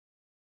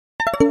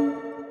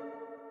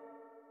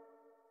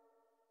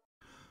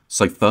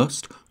So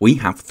first, we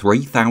have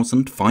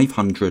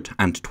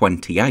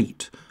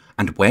 3,528,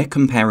 and we're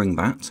comparing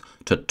that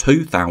to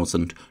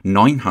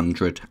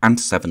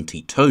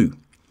 2,972.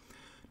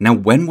 Now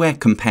when we're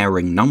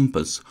comparing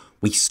numbers,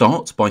 we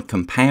start by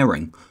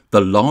comparing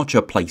the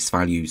larger place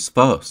values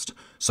first,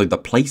 so the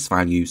place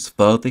values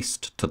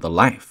furthest to the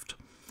left.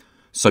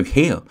 So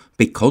here,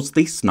 because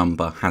this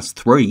number has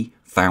 3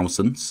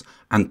 thousands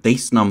and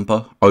this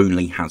number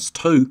only has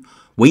 2,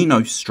 we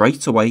know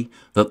straight away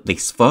that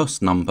this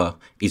first number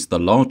is the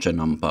larger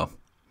number.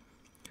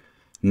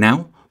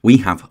 Now we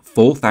have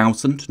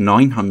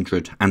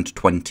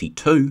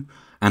 4,922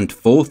 and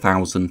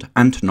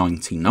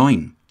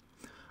 4,099.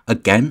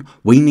 Again,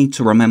 we need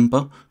to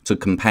remember to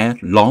compare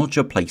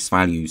larger place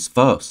values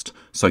first,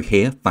 so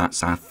here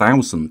that's our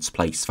thousands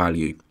place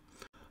value.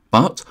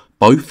 But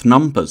both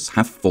numbers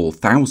have 4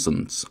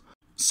 thousands.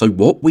 So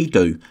what we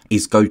do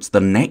is go to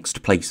the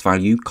next place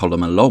value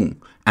column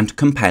along and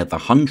compare the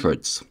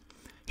hundreds.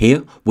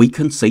 Here we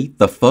can see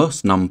the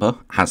first number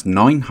has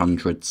 9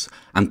 hundreds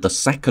and the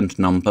second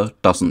number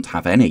doesn't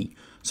have any.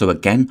 So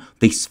again,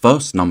 this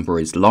first number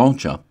is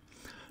larger.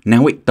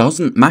 Now it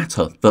doesn't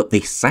matter that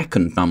this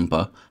second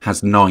number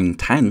has 9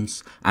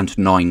 tens and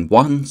 9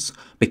 ones,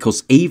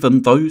 because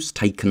even those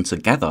taken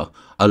together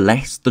are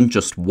less than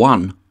just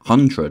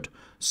 100.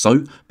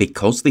 So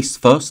because this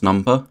first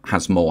number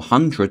has more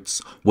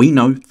hundreds, we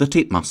know that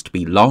it must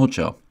be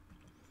larger.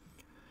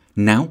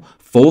 Now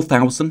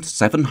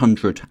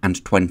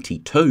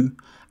 4,722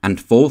 and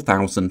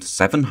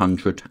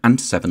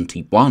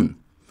 4,771.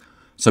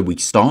 So we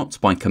start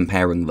by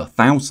comparing the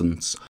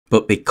thousands,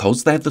 but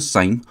because they're the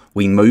same,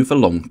 we move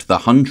along to the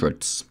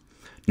hundreds.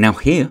 Now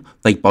here,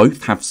 they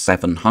both have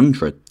 7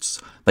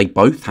 hundreds. They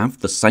both have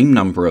the same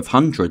number of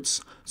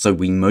hundreds, so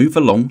we move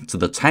along to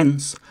the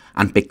tens,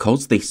 and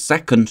because this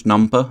second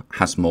number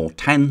has more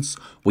tens,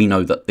 we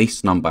know that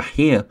this number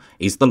here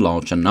is the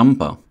larger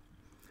number.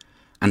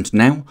 And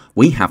now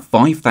we have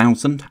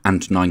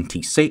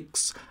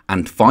 5,096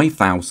 and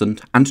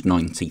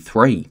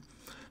 5,093.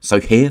 So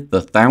here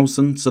the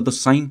thousands are the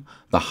same,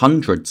 the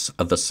hundreds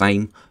are the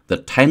same, the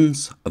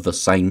tens are the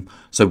same,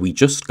 so we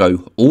just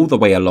go all the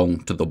way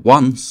along to the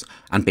ones,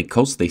 and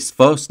because this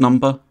first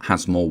number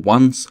has more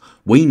ones,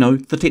 we know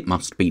that it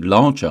must be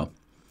larger.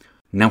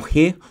 Now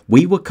here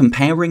we were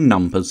comparing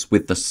numbers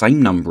with the same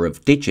number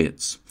of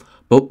digits,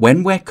 but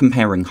when we're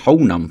comparing whole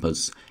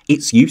numbers,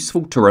 it's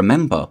useful to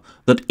remember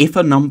that if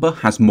a number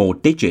has more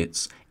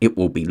digits, it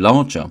will be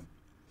larger.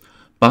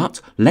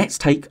 But let's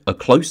take a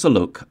closer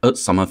look at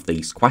some of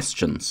these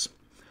questions.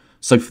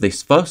 So for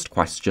this first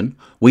question,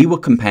 we were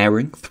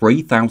comparing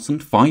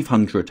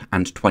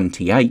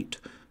 3,528,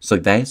 so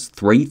there's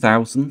 3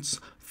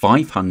 thousands,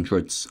 5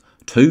 hundreds,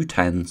 2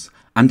 tens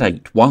and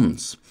 8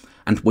 ones,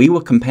 and we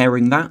were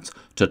comparing that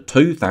to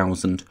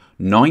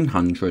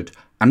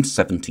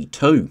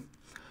 2,972.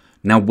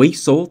 Now we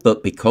saw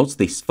that because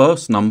this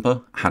first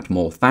number had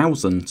more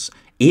thousands,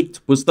 it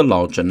was the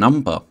larger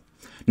number.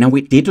 Now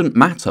it didn't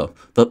matter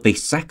that the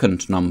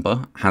second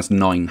number has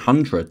 9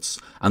 hundreds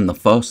and the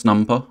first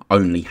number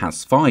only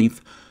has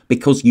 5,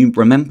 because you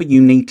remember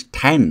you need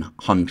 10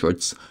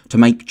 hundreds to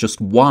make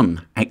just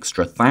 1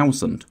 extra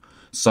thousand.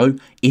 So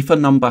if a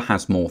number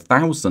has more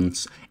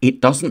thousands,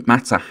 it doesn't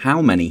matter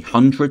how many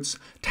hundreds,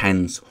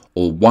 tens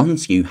or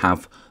ones you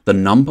have, the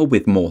number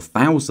with more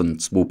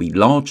thousands will be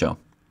larger.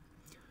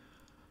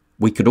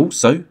 We could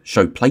also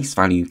show place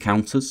value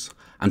counters,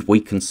 and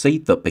we can see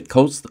that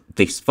because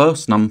this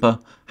first number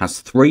has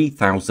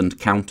 3,000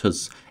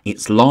 counters,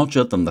 it's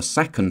larger than the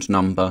second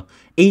number,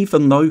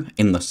 even though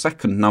in the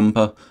second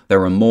number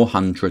there are more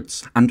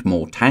hundreds and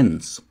more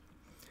tens.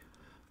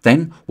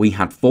 Then we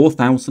had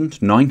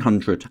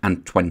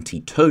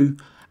 4,922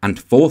 and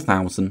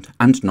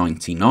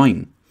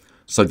 4,099.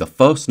 So the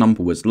first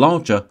number was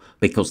larger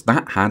because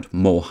that had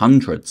more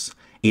hundreds.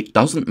 It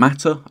doesn't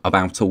matter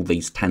about all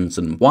these tens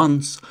and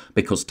ones,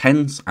 because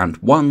tens and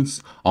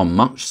ones are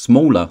much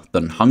smaller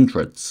than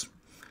hundreds.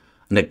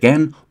 And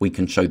again, we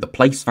can show the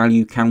place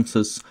value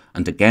counters,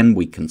 and again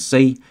we can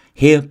see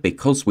here,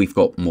 because we've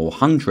got more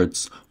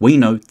hundreds, we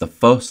know the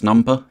first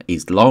number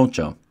is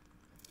larger.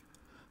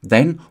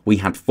 Then we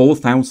had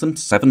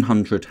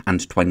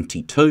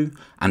 4,722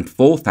 and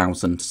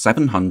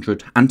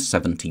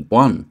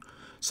 4,771.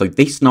 So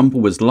this number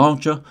was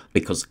larger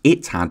because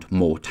it had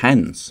more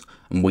tens,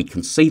 and we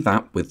can see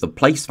that with the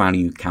place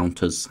value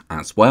counters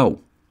as well.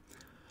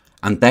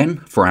 And then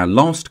for our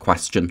last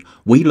question,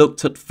 we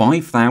looked at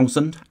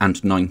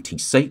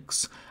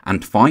 5,096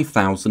 and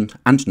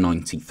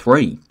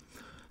 5,093.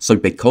 So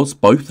because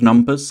both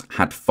numbers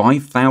had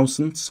 5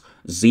 thousands,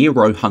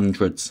 0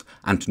 hundreds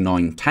and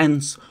 9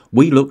 tens,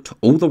 we looked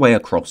all the way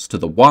across to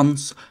the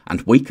ones,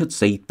 and we could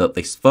see that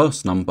this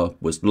first number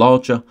was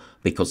larger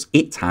because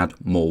it had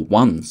more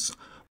ones.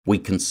 We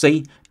can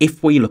see,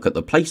 if we look at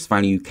the place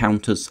value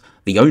counters,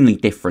 the only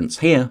difference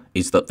here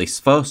is that this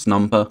first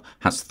number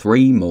has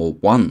 3 more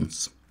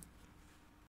ones.